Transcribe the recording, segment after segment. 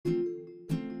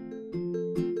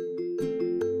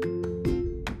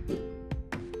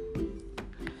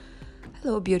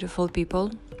Hello, beautiful people.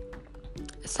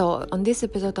 So, on this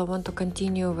episode, I want to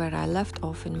continue where I left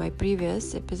off in my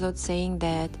previous episode, saying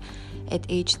that at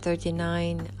age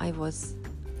 39, I was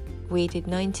weighted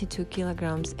 92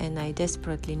 kilograms and I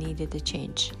desperately needed a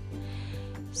change.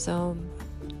 So,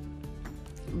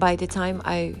 by the time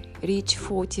I reached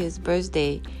 40th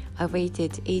birthday, I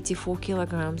weighted 84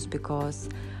 kilograms because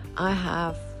I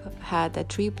have had a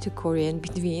trip to Korea in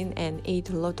between and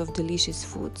ate a lot of delicious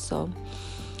food. So,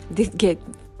 did get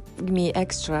me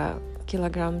extra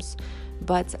kilograms,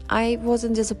 but I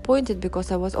wasn't disappointed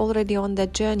because I was already on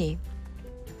that journey.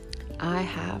 I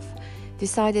have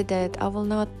decided that I will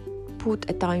not put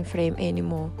a time frame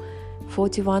anymore.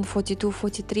 41, 42,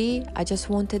 43, I just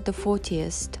wanted the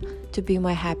 40th to be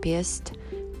my happiest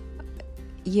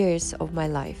years of my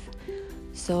life.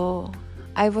 So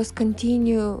I was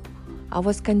continuously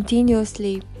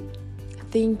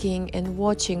thinking and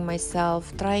watching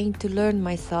myself, trying to learn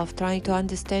myself, trying to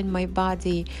understand my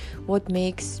body, what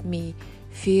makes me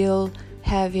feel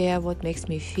heavier, what makes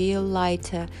me feel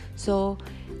lighter. So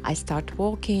I start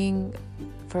walking.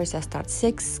 First I start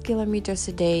 6 kilometers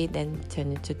a day, then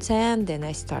turn it to 10, then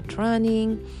I start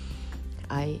running.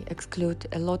 I exclude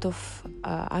a lot of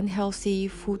unhealthy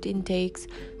food intakes,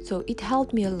 so it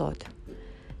helped me a lot.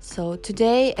 So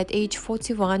today at age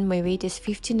 41, my weight is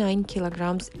 59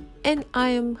 kilograms and I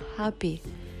am happy.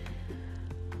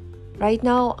 Right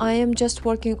now I am just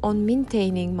working on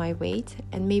maintaining my weight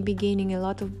and maybe gaining a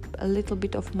little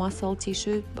bit of muscle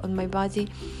tissue on my body,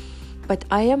 but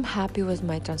I am happy with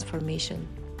my transformation.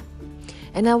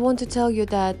 And I want to tell you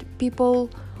that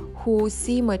people who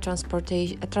see my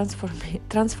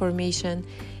transformation,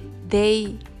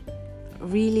 they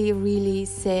really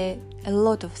say a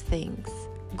lot of things.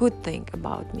 Good thing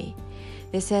about me.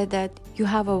 They said that you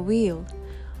have a will.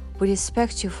 We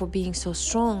respect you for being so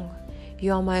strong.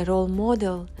 You are my role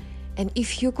model. And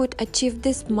if you could achieve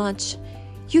this much,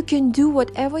 you can do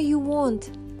whatever you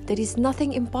want. There is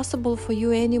nothing impossible for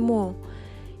you anymore.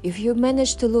 If you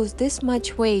manage to lose this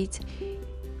much weight,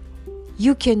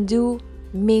 you can do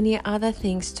many other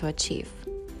things to achieve.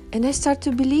 And I start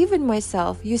to believe in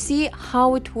myself. You see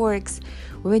how it works.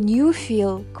 When you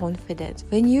feel confident,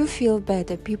 when you feel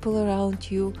better, people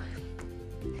around you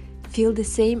feel the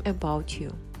same about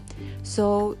you.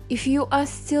 So if you are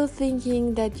still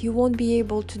thinking that you won't be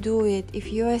able to do it,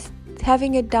 if you are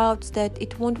having a doubt that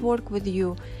it won't work with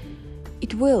you,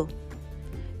 it will.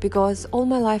 Because all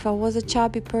my life I was a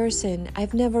chubby person.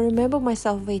 I've never remembered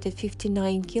myself weighted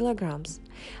 59 kilograms.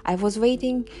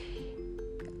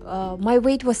 My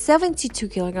weight was 72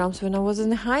 kilograms when I was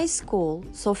in high school.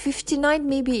 So 59,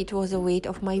 maybe it was the weight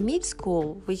of my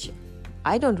mid-school, which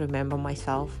I don't remember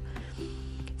myself.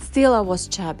 Still, I was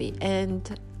chubby.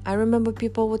 And I remember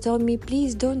people would tell me,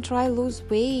 please don't try lose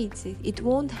weight. It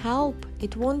won't help.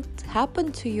 It won't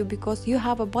happen to you because you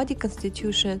have a body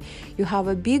constitution. You have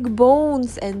a big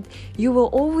bones and you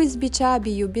will always be chubby.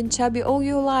 You've been chubby all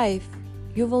your life.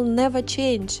 You will never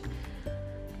change.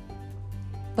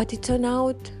 But it turned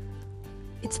out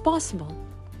it's possible.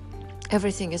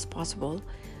 Everything is possible.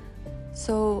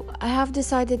 So I have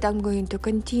decided I'm going to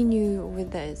continue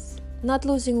with this. Not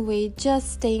losing weight,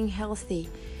 just staying healthy.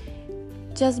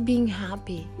 Just being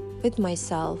happy with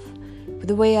myself, with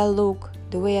the way I look,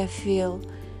 the way I feel,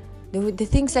 the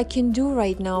things I can do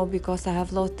right now because I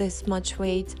have lost this much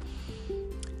weight,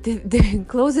 the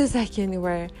clothes I can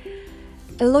wear.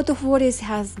 A lot of worries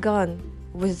has gone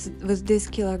with these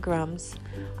kilograms.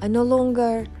 I no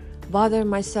longer bother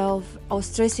myself or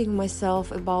stressing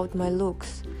myself about my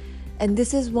looks. And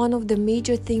this is one of the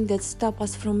major things that stop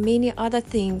us from many other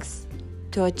things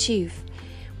to achieve.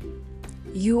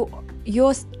 Your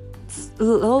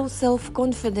low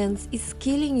self-confidence is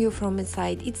killing you from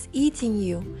inside. It's eating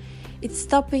you. It's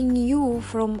stopping you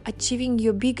from achieving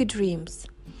your bigger dreams.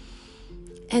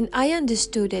 And I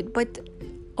understood it, but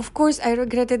of course I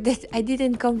regretted that I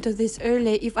didn't come to this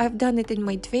early. If I've done it in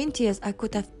my 20s, I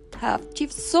could have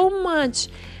achieved so much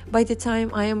by the time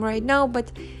I am right now.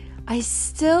 But I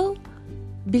still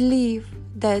believe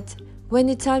that when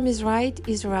the time is right,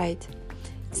 is right.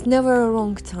 It's never a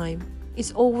wrong time.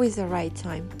 It's always the right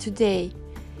time. Today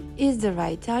is the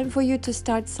right time for you to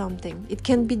start something. It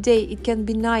can be day, it can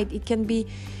be night, it can be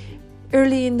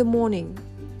early in the morning.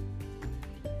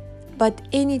 But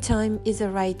any time is the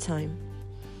right time.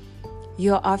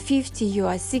 You are 50, you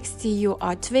are 60, you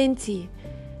are 20.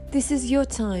 This is your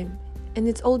time and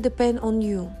it all depends on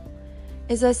you.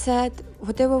 As I said,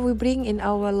 whatever we bring in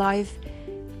our life,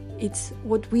 it's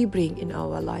what we bring in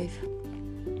our life.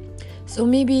 So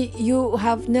maybe you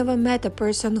have never met a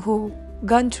person who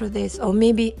gone through this, or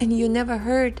maybe you never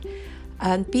heard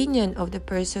opinion of the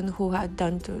person who had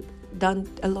done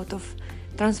a lot of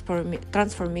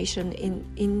transformation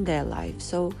in their life.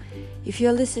 So if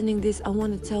you're listening this, I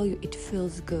want to tell you it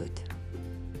feels good.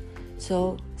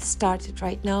 So start it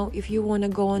right now if you want to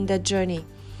go on that journey.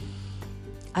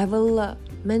 I will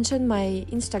mention my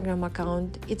Instagram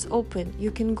account. It's open.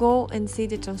 You can go and see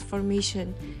the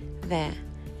transformation there.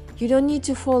 You don't need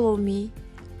to follow me.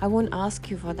 I won't ask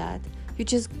you for that. You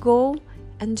just go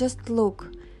and just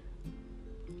look.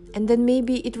 And then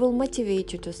maybe it will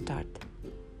motivate you to start.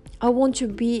 I want to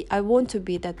be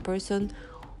that person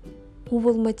who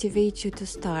will motivate you to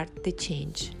start the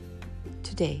change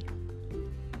today.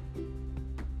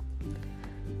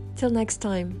 Till next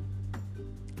time.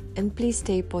 And please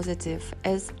stay positive,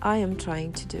 as I am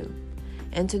trying to do.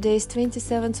 And today is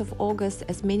 27th of August,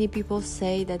 as many people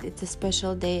say that it's a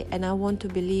special day, and I want to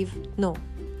believe, no,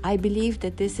 I believe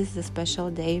that this is a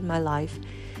special day in my life,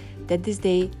 that this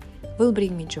day will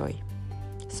bring me joy.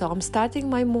 So I'm starting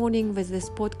my morning with this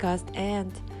podcast and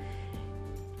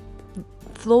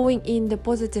flowing in the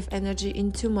positive energy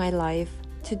into my life.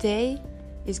 Today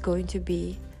is going to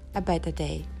be a better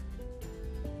day.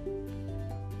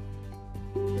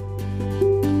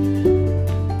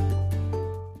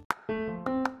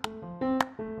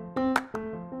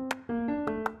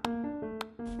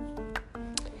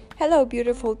 Hello,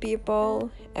 beautiful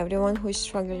people. Everyone who is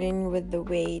struggling with the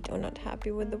weight or not happy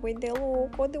with the way they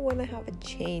look or they want to have a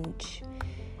change.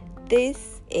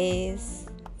 This is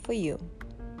for you.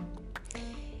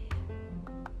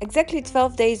 Exactly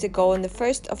 12 days ago, on the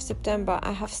 1st of September,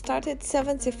 I have started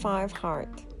 75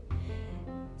 Hard.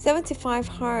 75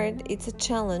 Hard, it's a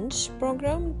challenge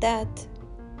program that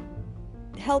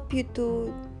help you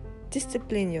to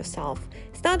discipline yourself.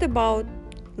 It's not about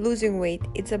losing weight.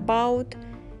 It's about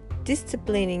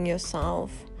disciplining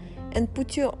yourself and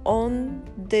put you on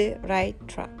the right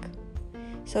track.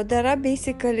 So there are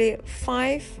basically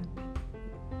 5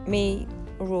 main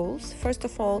rules. First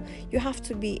of all, you have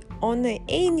to be on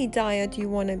any diet you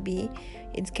want to be.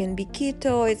 It can be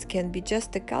keto, it can be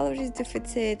just a calories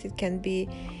deficit, it can be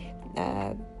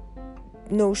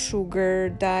no sugar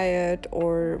diet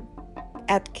or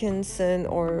Atkinson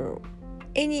or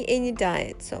any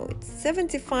diet. So it's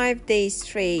 75 days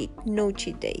straight, no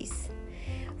cheat days.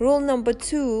 Rule number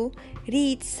 2,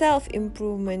 read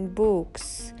self-improvement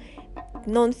books,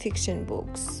 non-fiction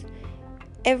books,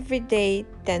 every day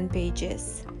 10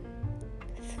 pages.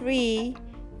 3,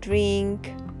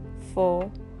 drink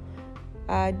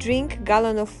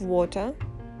gallon of water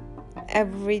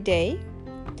every day.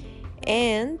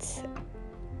 And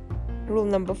rule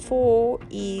number 4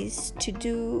 is to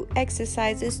do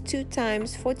exercises 2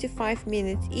 times 45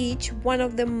 minutes each. One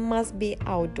of them must be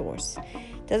outdoors.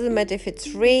 Doesn't matter if it's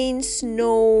rain,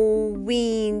 snow,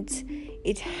 wind,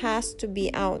 it has to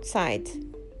be outside.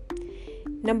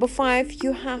 Number 5,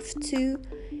 you have to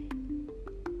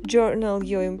journal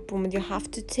your improvement. You have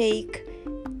to take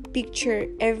picture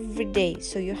every day.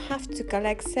 So you have to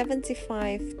collect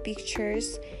 75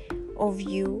 pictures of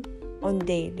you on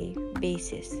daily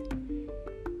basis.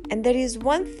 And there is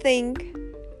one thing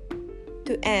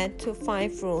to add to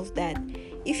 5 rules, that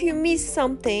if you miss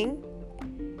something,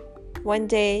 one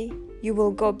day you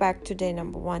will go back to day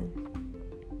number 1.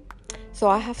 So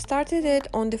I have started it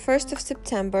on the 1st of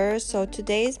September. So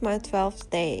today is my 12th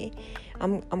day.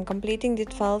 I'm completing the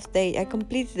 12th day. I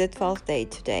completed the 12th day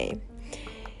today.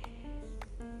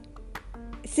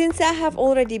 Since I have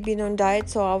already been on diet,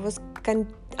 so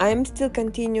I am still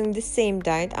continuing the same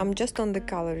diet. I'm just on the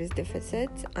calories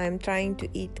deficit. I'm trying to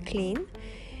eat clean,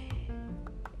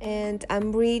 and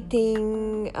I'm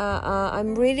reading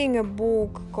a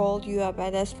book called "You Are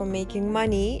Badass for Making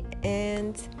Money,"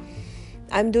 and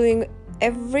I'm doing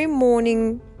every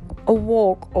morning a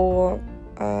walk or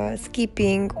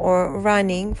skipping or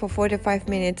running for 45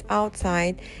 minutes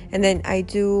outside, and then I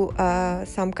do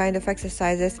some kind of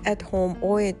exercises at home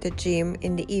or at the gym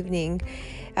in the evening.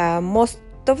 Most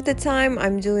of the time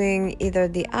I'm doing either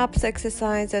the abs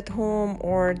exercise at home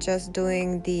or just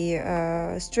doing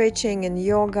the stretching and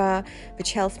yoga,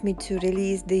 which helps me to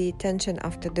release the tension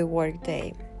after the work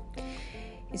day.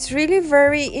 It's really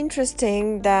very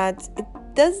interesting that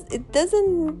it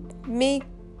doesn't make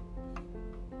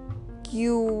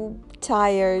you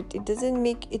tired. It doesn't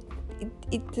make it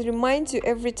reminds you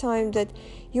every time that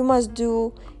you must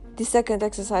do the second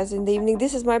exercise in the evening.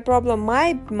 This is my problem.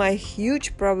 My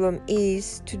huge problem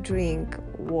is to drink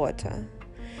water.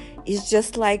 It's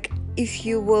just like if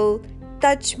you will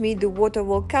touch me, the water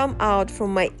will come out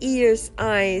from my ears,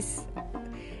 eyes,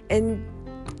 and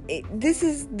this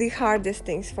is the hardest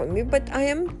things for me, but I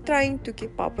am trying to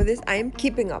keep up with this. I am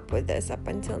keeping up with this up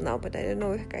until now, but I don't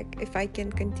know if I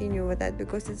can continue with that,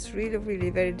 because it's really, really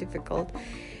very difficult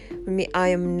for me. I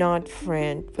am not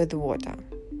friend with water.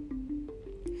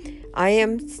 I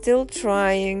am still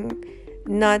trying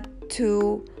not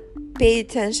to pay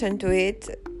attention to it,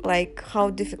 like how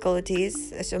difficult it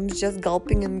is. So I'm just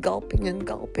gulping and gulping and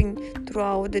gulping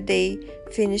throughout the day,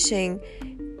 finishing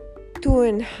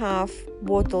 2.5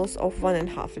 bottles of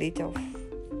 1.5 liter,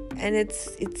 and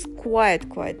it's quite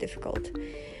difficult.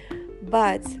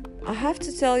 But I have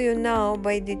to tell you now,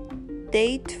 by the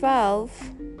day 12,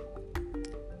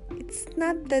 it's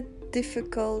not that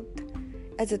difficult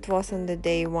as it was on the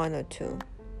day 1 or 2.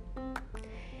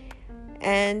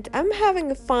 And I'm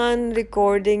having fun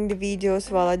recording the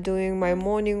videos while I'm doing my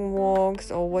morning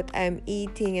walks, or what I'm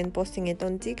eating, and posting it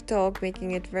on TikTok, making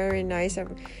it very nice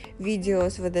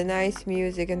videos with the nice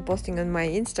music and posting on my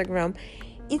Instagram.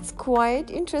 It's quite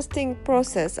interesting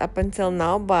process up until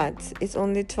now, but it's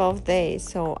only 12 days,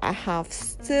 so I have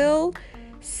still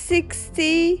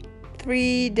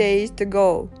 63 days to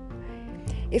go.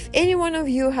 If any one of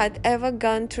you had ever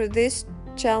gone through this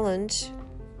challenge,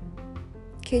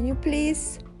 can you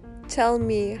please tell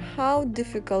me how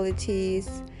difficult it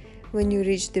is when you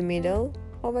reach the middle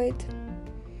of it?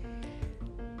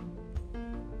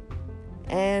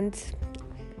 And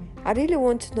I really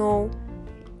want to know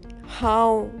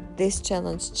how this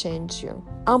challenge changed you.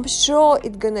 I'm sure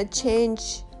it's gonna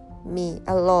change me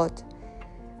a lot,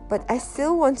 but I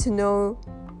still want to know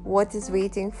what is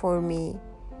waiting for me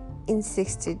in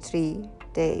 63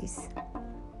 days.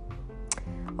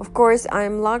 Of course,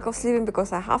 I'm lack of sleeping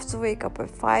because I have to wake up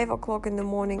at 5 o'clock in the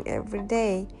morning every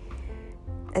day.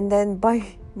 And then by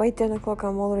 10 o'clock,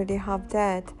 I'm already half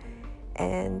dead.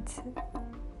 And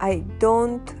I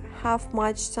don't have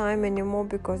much time anymore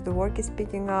because the work is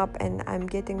picking up and I'm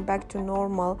getting back to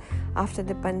normal after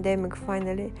the pandemic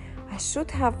finally. I should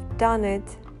have done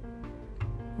it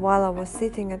while I was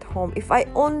sitting at home. If I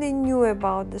only knew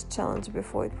about this challenge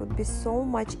before, it would be so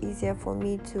much easier for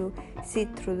me to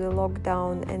sit through the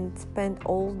lockdown and spend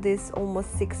all this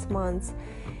almost 6 months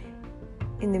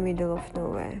in the middle of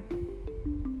nowhere.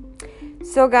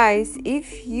 So guys,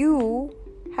 if you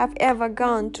have ever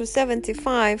gone through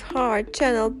 75 hard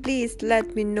channel, please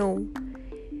let me know.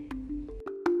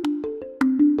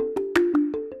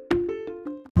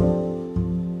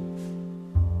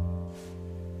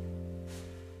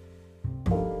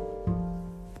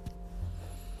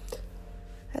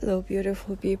 Hello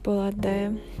beautiful people out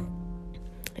there.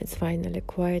 It's finally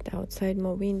quiet outside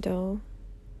my window,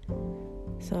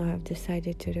 so I have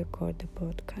decided to record the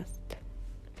podcast.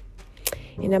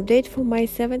 An update for my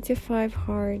 75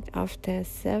 hard. After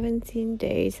 17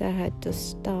 days I had to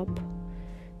stop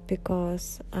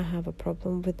because I have a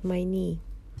problem with my knee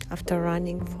after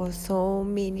running for so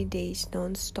many days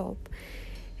non-stop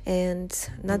and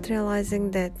not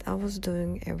realizing that I was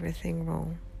doing everything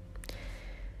wrong.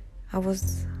 I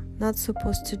was not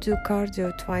supposed to do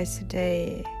cardio twice a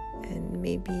day, and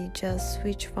maybe just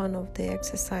switch one of the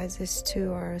exercises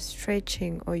to or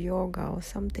stretching or yoga or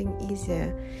something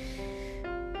easier.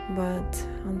 But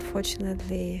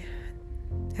unfortunately,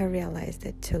 I realized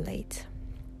it too late.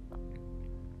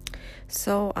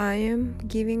 So I am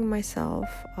giving myself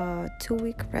a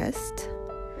 2-week rest,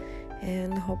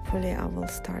 and hopefully I will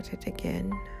start it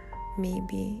again,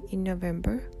 maybe in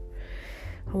November.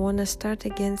 I want to start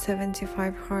again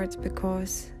 75 hard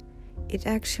because it's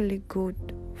actually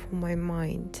good for my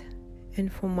mind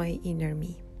and for my inner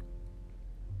me.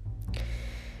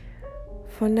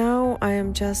 For now, I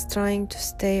am just trying to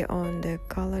stay on the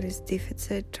calories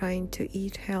deficit, trying to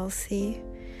eat healthy,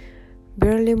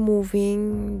 barely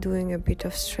moving, doing a bit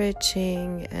of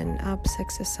stretching and abs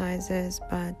exercises,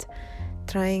 but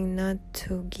trying not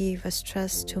to give a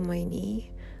stress to my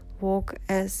knee, walk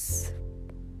as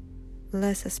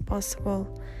less as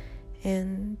possible,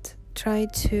 and try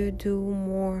to do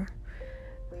more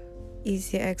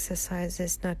easy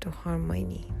exercises not to harm my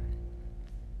knee.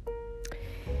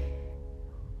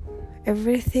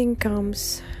 Everything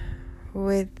comes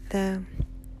with the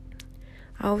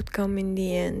outcome in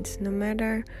the end. No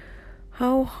matter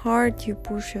how hard you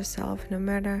push yourself, no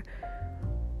matter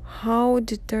how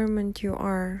determined you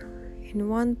are, in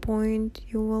one point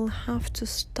you will have to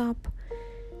stop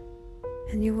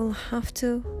and you will have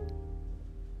to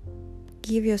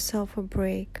give yourself a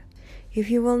break. If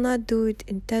you will not do it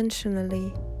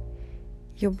intentionally,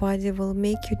 your body will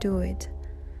make you do it.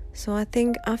 So I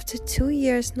think after 2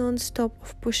 years non-stop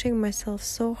of pushing myself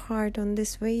so hard on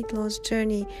this weight loss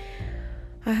journey,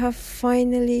 I have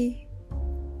finally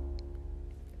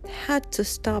had to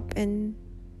stop and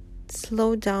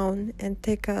slow down and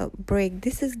take a break.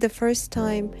 This is the first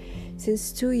time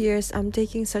since 2 years I'm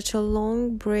taking such a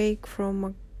long break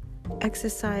from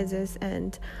exercises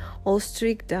and all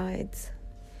strict diets.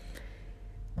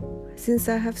 Since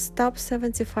I have stopped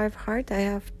 75 hard, I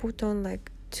have put on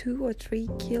like 2 or 3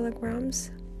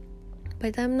 kilograms,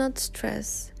 but I'm not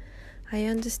stressed. I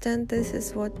understand this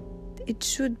is what it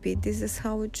should be. This is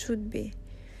how it should be.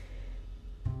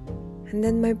 And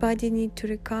then my body needs to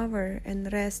recover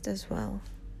and rest as well.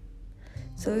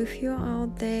 So if you're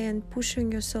out there and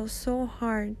pushing yourself so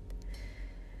hard,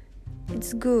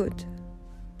 it's good.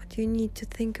 But you need to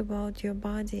think about your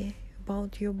body,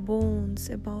 about your bones,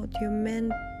 about your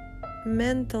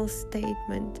mental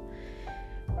statement.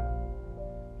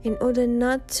 In order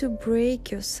not to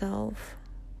break yourself,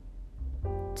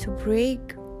 to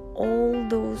break all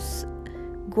those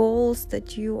goals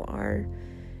that you are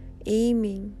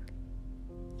aiming,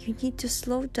 you need to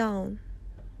slow down.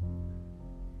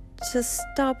 Just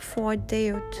stop for a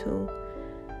day or two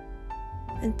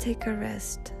and take a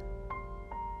rest.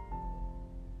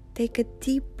 Take a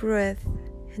deep breath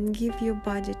and give your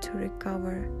body to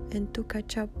recover and to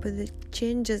catch up with the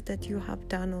changes that you have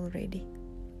done already.